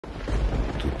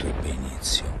ebbe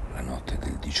inizio la notte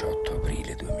del 18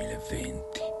 aprile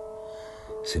 2020.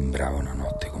 Sembrava una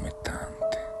notte come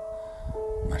tante,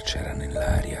 ma c'era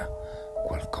nell'aria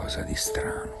qualcosa di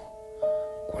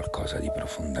strano, qualcosa di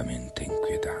profondamente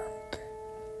inquietante.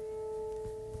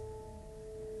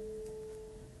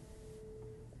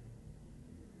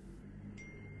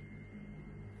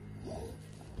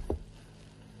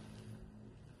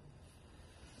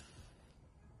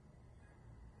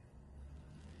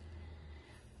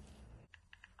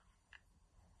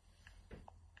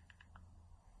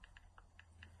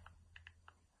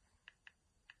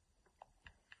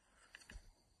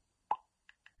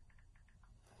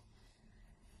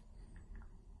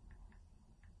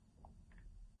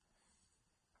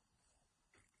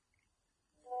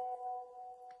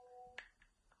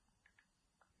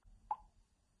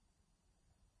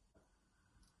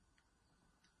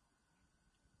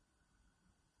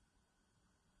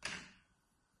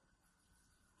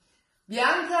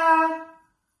 Bianca!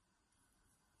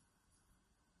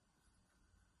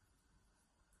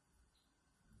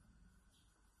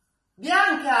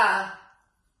 Bianca!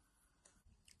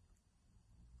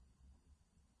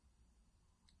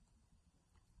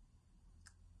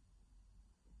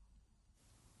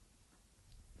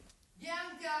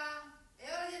 Bianca! È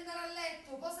ora di andare a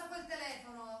letto, posa quel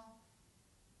telefono.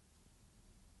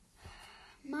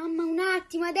 Mamma, un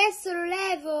attimo, adesso lo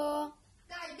levo.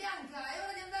 Dai, Bianca, è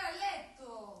ora di andare a letto.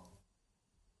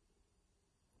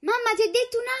 Mamma, ti ho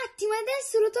detto un attimo,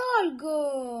 adesso lo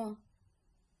tolgo.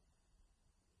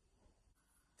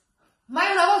 Ma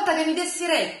è una volta che mi dessi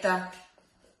retta.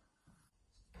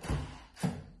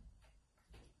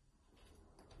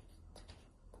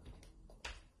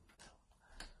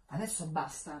 Adesso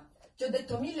basta. Ti ho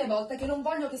detto 1000 volte che non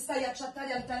voglio che stai a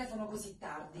chattare al telefono così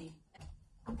tardi.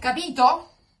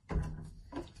 Capito?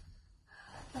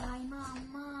 Dai,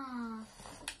 mamma.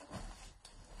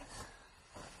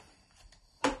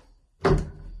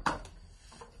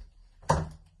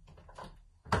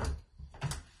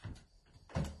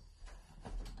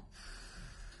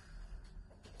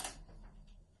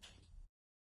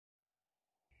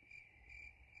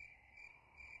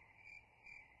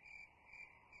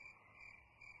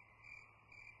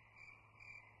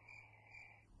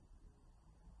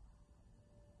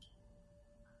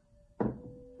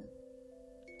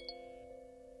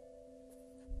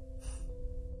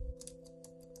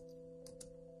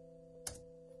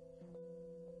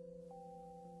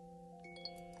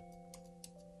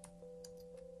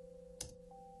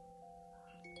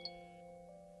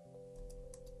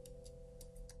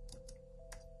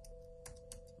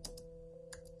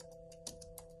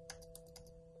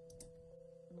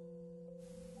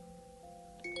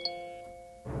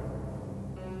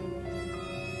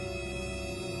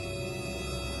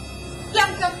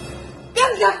 Bianca!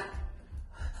 Bianca!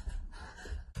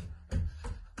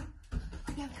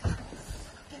 Bianca!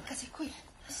 Bianca, sei qui?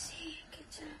 Sì, che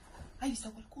c'è? Hai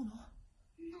visto qualcuno?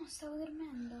 No, stavo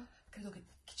dormendo. Credo che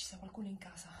ci sia qualcuno in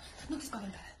casa. Non ti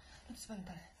spaventare, non ti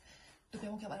spaventare.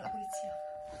 Dobbiamo chiamare la polizia.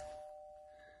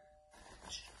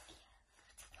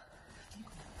 Vieni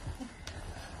con me.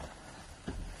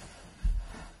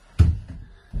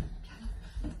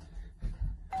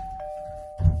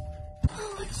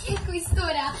 Oh, chi è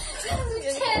quest'ora? Cosa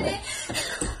succede?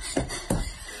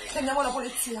 Chiamiamo la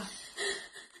polizia.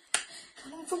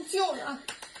 Non funziona.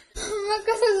 Ma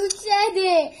cosa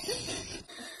succede?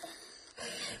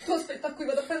 Tu aspetta qui,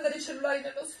 vado a prendere i cellulari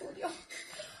nello studio.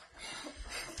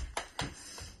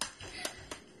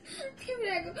 Ti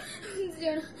prego,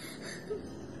 funziona.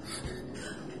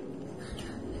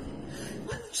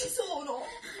 Ma non ci sono.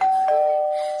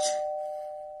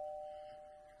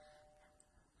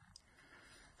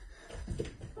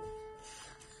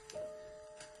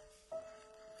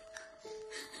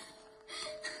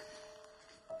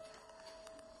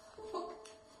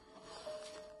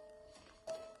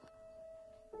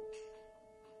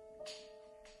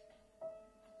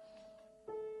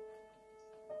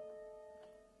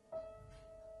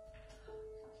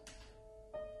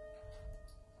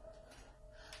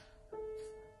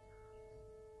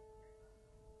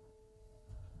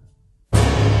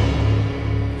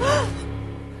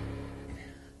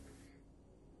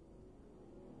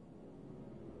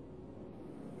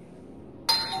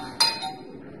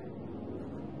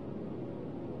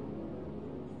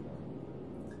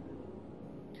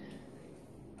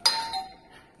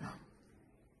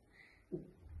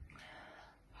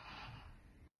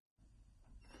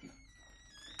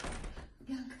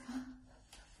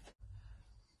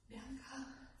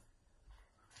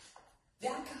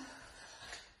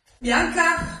 Bianca?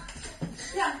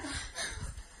 Bianca?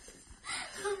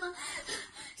 Mamma,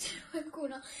 c'è qualcuno.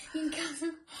 qualcuno in casa,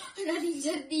 non in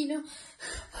giardino.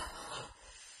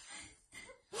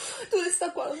 Tu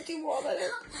resta qua, non ti muovere,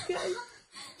 ok?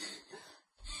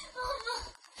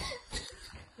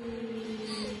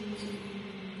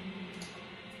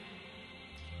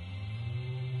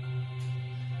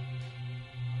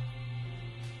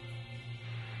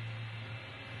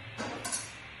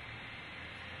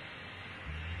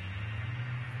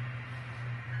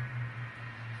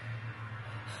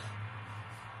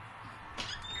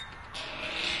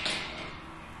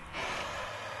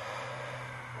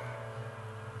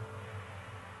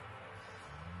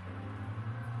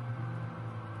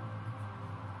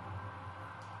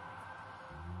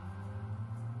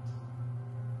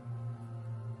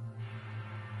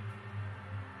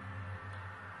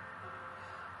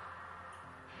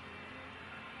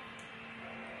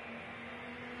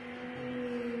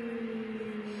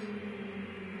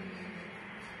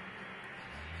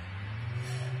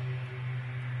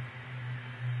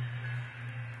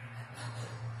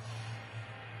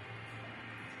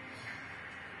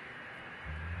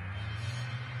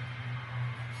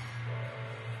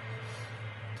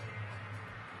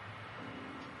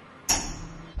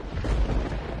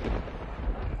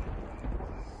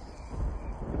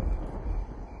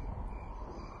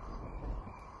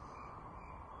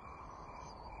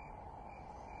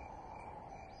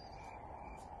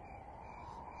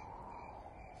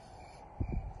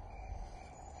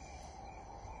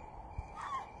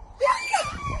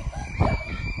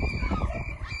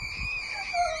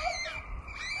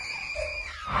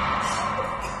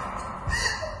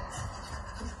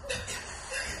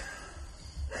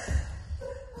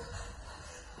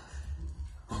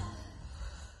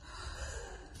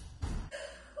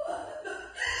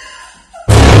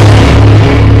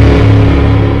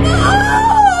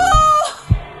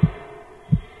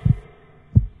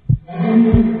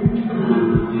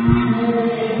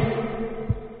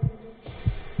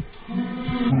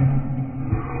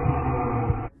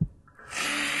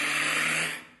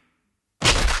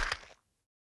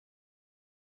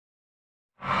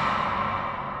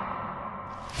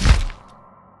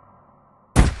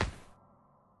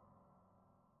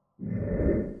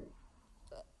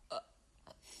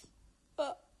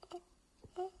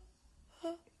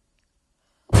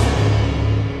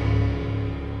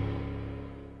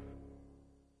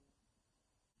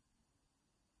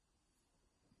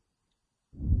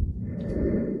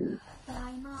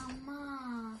 Dai,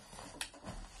 mamma.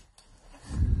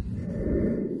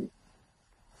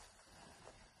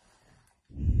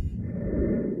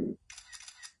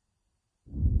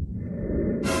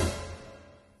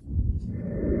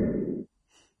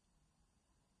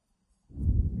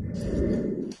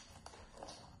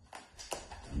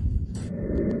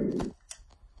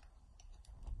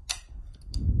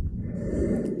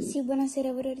 Sì,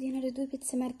 buonasera, vorrei ordinare 2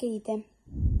 pizze margherite.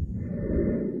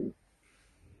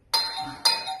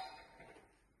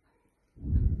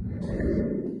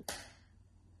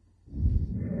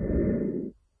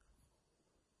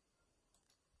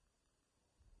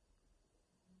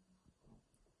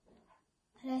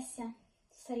 Alessia,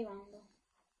 sta arrivando.